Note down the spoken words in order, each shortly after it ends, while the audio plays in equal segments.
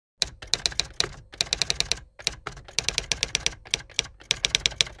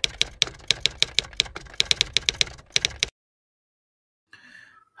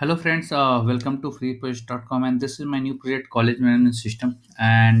Hello friends, welcome to freeproject.com, and this is my new project, college management system.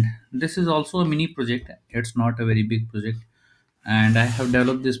 And this is also a mini project. It's not a very big project, and I have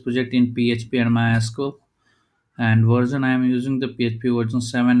developed this project in PHP and MySQL. And version I am using the PHP version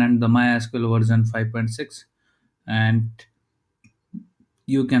 7 and the MySQL version 5.6. And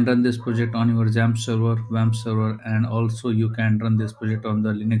you can run this project on your XAMPP server, WAMP server, and also you can run this project on the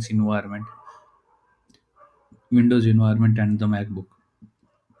Linux environment, Windows environment, and the MacBook.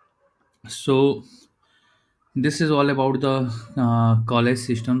 So this is all about the college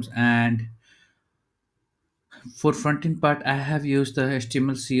systems. And for front-end part, I have used the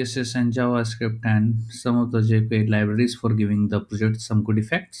HTML, CSS, and JavaScript and some of the JPEG libraries for giving the project some good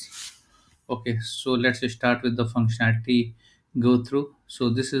effects. Okay, so let's start with the functionality go through.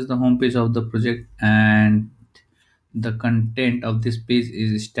 So this is the home page of the project, and the content of this page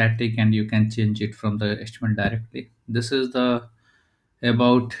is static, and you can change it from the HTML directly. This is the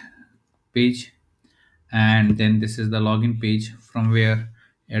about page, and then this is the login page from where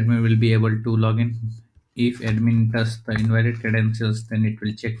admin will be able to log in. If admin does the invalid credentials, then it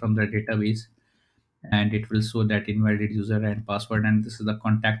will check from the database and it will show that invalid user and password. And this is the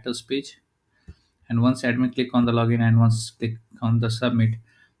contact us page, and once admin click on the login and once click on the submit,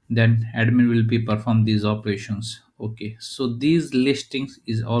 then admin will be perform these operations. Okay, so these listings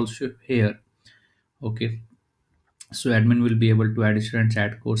is also here. Okay, so admin will be able to add students,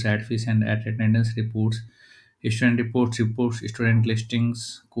 add course, add fees, and add attendance reports, student reports, student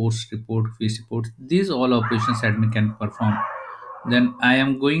listings, course report, fees report. These all operations admin can perform. Then I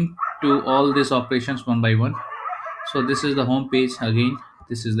am going to all these operations one by one. So this is the home page again.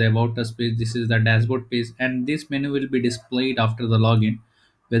 This is the about us page. This is the dashboard page, and this menu will be displayed after the login.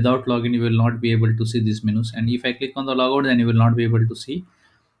 Without login, you will not be able to see these menus. And if I click on the logout, then you will not be able to see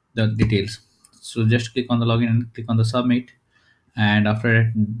the details. So just click on the login and click on the submit, and after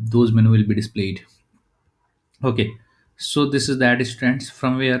that, those menu will be displayed. Okay, so this is the add students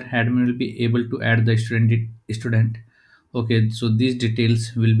from where admin will be able to add the student. Okay, so these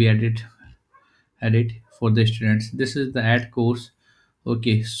details will be added for the students. This is the add course.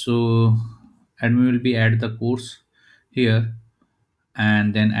 Okay, so admin will be add the course here,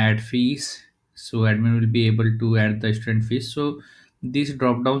 and then add fees. So admin will be able to add the student fees. So these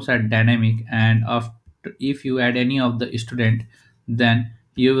drop downs are dynamic, and after if you add any of the student, then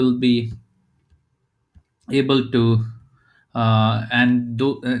you will be able to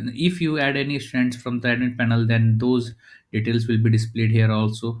if you add any students from the admin panel, then those details will be displayed here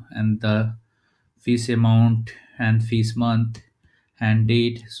also, and the fees amount and fees month and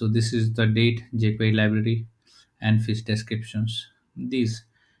date. So this is the date jQuery library and fees descriptions, these.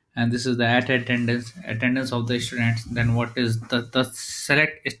 And this is the at attendance of the students. Then what is the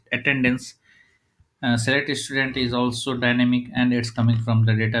select attendance. Select student is also dynamic, and it's coming from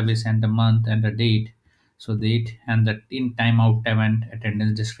the database, and the month and the date. So date and the in time, out time, and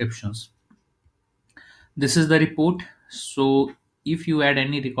attendance descriptions. This is the report. So if you add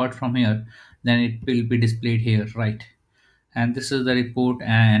any record from here, then it will be displayed here, right? And this is the report,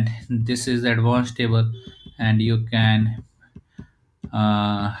 and this is the advanced table, and you can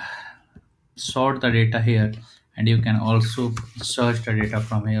uh, sort the data here, and you can also search the data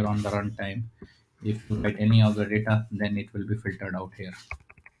from here on the runtime. If you write any of the data, then it will be filtered out here.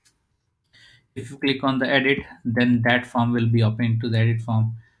 If you click on the edit, then that form will be open to the edit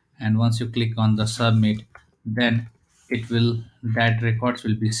form, and once you click on the submit, then it will that records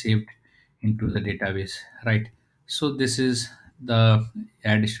will be saved into the database, right? So this is the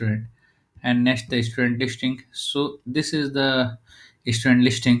add student. And next, the student listing. So this is the student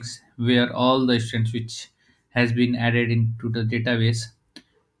listings where all the students which has been added into the database,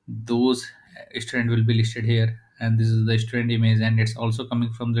 those student will be listed here. And this is the student image, and it's also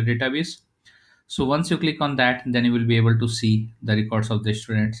coming from the database. So once you click on that, then you will be able to see the records of the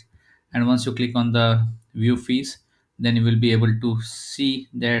students. And once you click on the view fees, then you will be able to see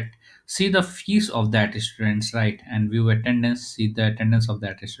the fees of that students, right? And view attendance, see the attendance of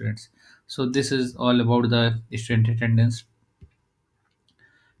that students. So this is all about the student attendance.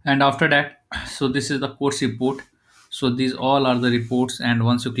 And after that, so this is the course report. So these all are the reports, and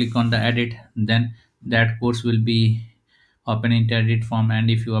once you click on the edit, then that course will be open into edit form. And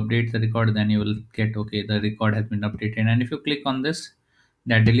if you update the record, then you will get, okay, the record has been updated. And if you click on this,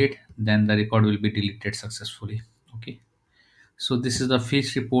 that delete, then the record will be deleted successfully. Okay, so this is the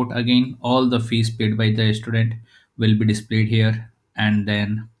fees report. Again, all the fees paid by the student will be displayed here. And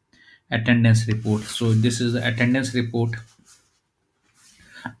then attendance report. So this is the attendance report.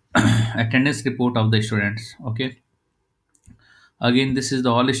 Attendance report of the students. Okay, again, this is the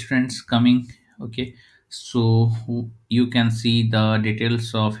all students coming. Okay, So you can see the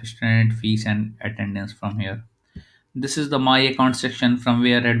details of student fees and attendance from here. This is the my account section from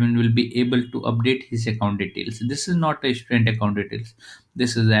where admin will be able to update his account details. This is not a student account details.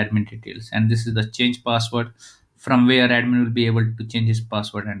 This is the admin details, and this is the change password from where admin will be able to change his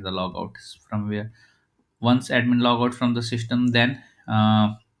password, and the logout from where once admin log out from the system, then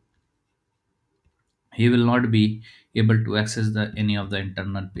he will not be able to access the any of the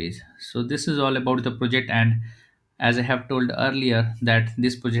internal page. So this is all about the project, and as I have told earlier that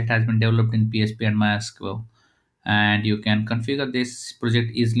this project has been developed in PHP and MySQL, and you can configure this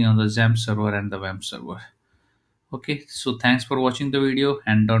project easily on the XAMPP server and the WAMP server. Okay, so thanks for watching the video,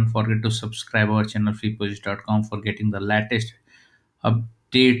 and don't forget to subscribe our channel freeproject.com for getting the latest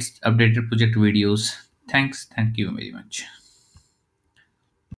updated project videos. Thank you very much.